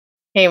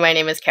Hey, my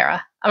name is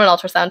Kara. I'm an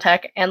ultrasound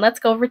tech, and let's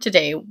go over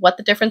today what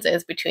the difference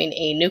is between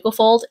a nuchal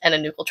fold and a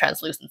nuchal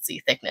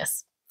translucency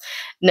thickness.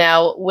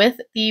 Now, with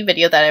the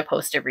video that I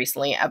posted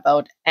recently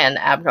about an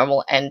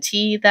abnormal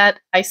NT that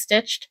I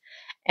stitched,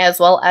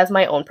 as well as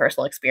my own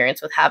personal experience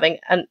with having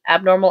an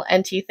abnormal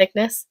NT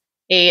thickness,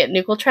 a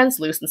nuchal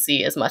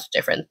translucency is much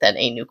different than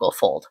a nuchal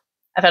fold.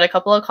 I've had a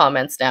couple of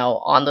comments now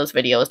on those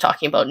videos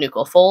talking about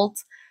nuchal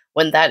folds,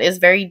 when that is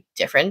very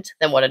different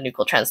than what a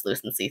nuchal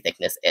translucency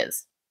thickness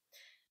is.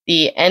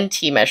 The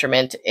NT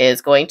measurement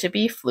is going to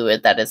be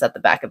fluid that is at the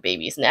back of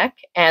baby's neck,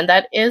 and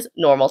that is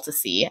normal to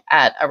see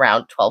at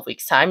around 12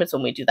 weeks time is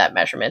when we do that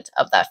measurement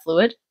of that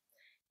fluid.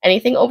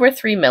 Anything over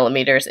 3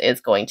 millimeters is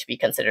going to be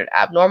considered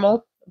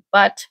abnormal,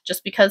 but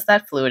just because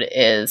that fluid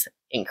is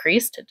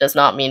increased does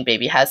not mean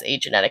baby has a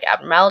genetic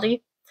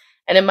abnormality,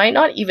 and it might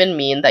not even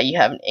mean that you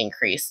have an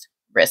increased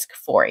risk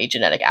for a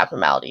genetic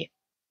abnormality.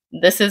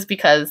 This is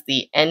because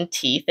the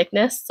NT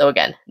thickness, so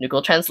again,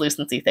 nuchal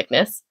translucency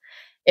thickness,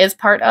 is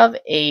part of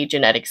a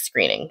genetic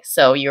screening.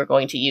 So you're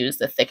going to use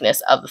the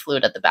thickness of the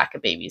fluid at the back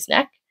of baby's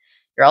neck.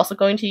 You're also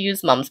going to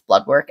use mom's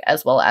blood work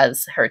as well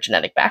as her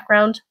genetic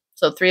background.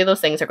 So 3 of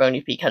those things are going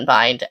to be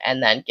combined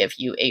and then give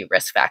you a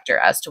risk factor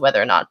as to whether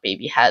or not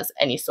baby has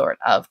any sort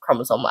of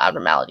chromosomal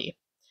abnormality.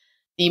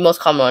 The most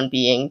common one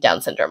being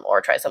Down syndrome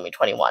or trisomy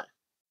 21.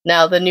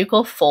 Now, the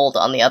nuchal fold,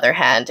 on the other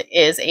hand,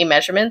 is a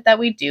measurement that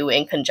we do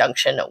in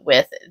conjunction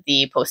with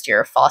the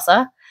posterior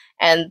fossa.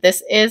 And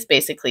this is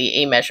basically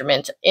a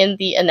measurement in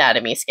the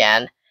anatomy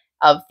scan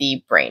of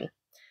the brain.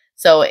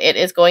 So it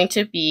is going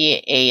to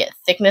be a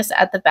thickness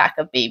at the back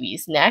of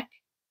baby's neck,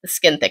 the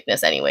skin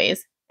thickness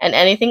anyways, and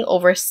anything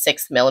over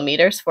 6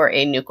 millimeters for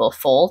a nuchal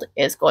fold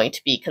is going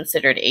to be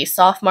considered a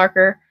soft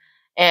marker.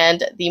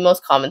 And the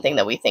most common thing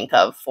that we think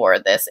of for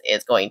this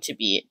is going to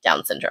be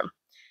Down syndrome,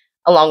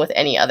 along with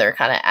any other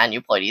kind of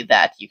aneuploidy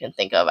that you can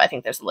think of. I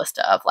think there's a list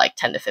of like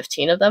 10 to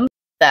 15 of them,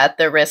 that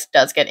the risk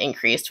does get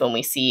increased when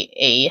we see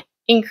a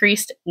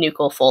increased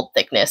nuchal fold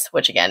thickness,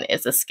 which again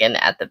is the skin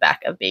at the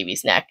back of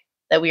baby's neck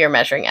that we are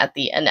measuring at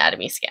the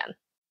anatomy scan.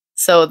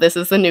 So this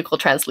is the nuchal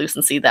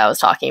translucency that I was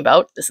talking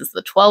about. This is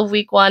the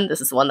 12-week one. This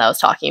is the one that I was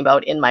talking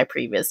about in my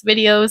previous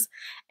videos.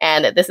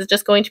 And this is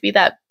just going to be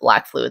that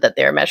black fluid that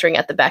they're measuring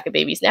at the back of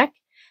baby's neck.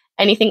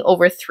 Anything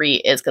over 3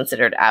 is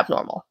considered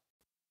abnormal.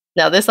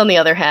 Now this, on the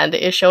other hand,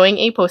 is showing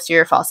a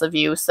posterior fossa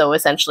view, so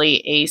essentially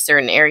a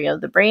certain area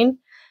of the brain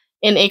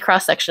in a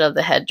cross-section of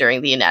the head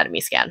during the anatomy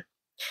scan.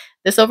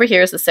 This over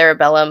here is the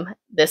cerebellum.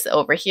 This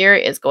over here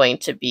is going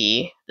to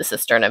be the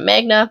cisterna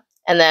magna.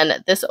 And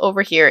then this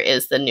over here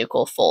is the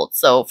nuchal fold.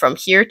 So from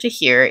here to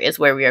here is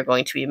where we are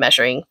going to be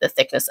measuring the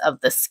thickness of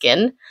the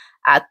skin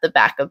at the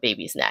back of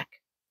baby's neck.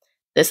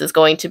 This is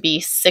going to be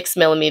 6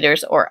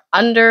 millimeters or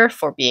under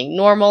for being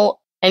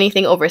normal.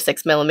 Anything over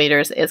 6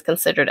 millimeters is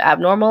considered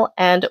abnormal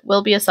and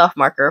will be a soft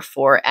marker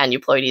for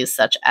aneuploidies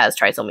such as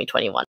trisomy 21.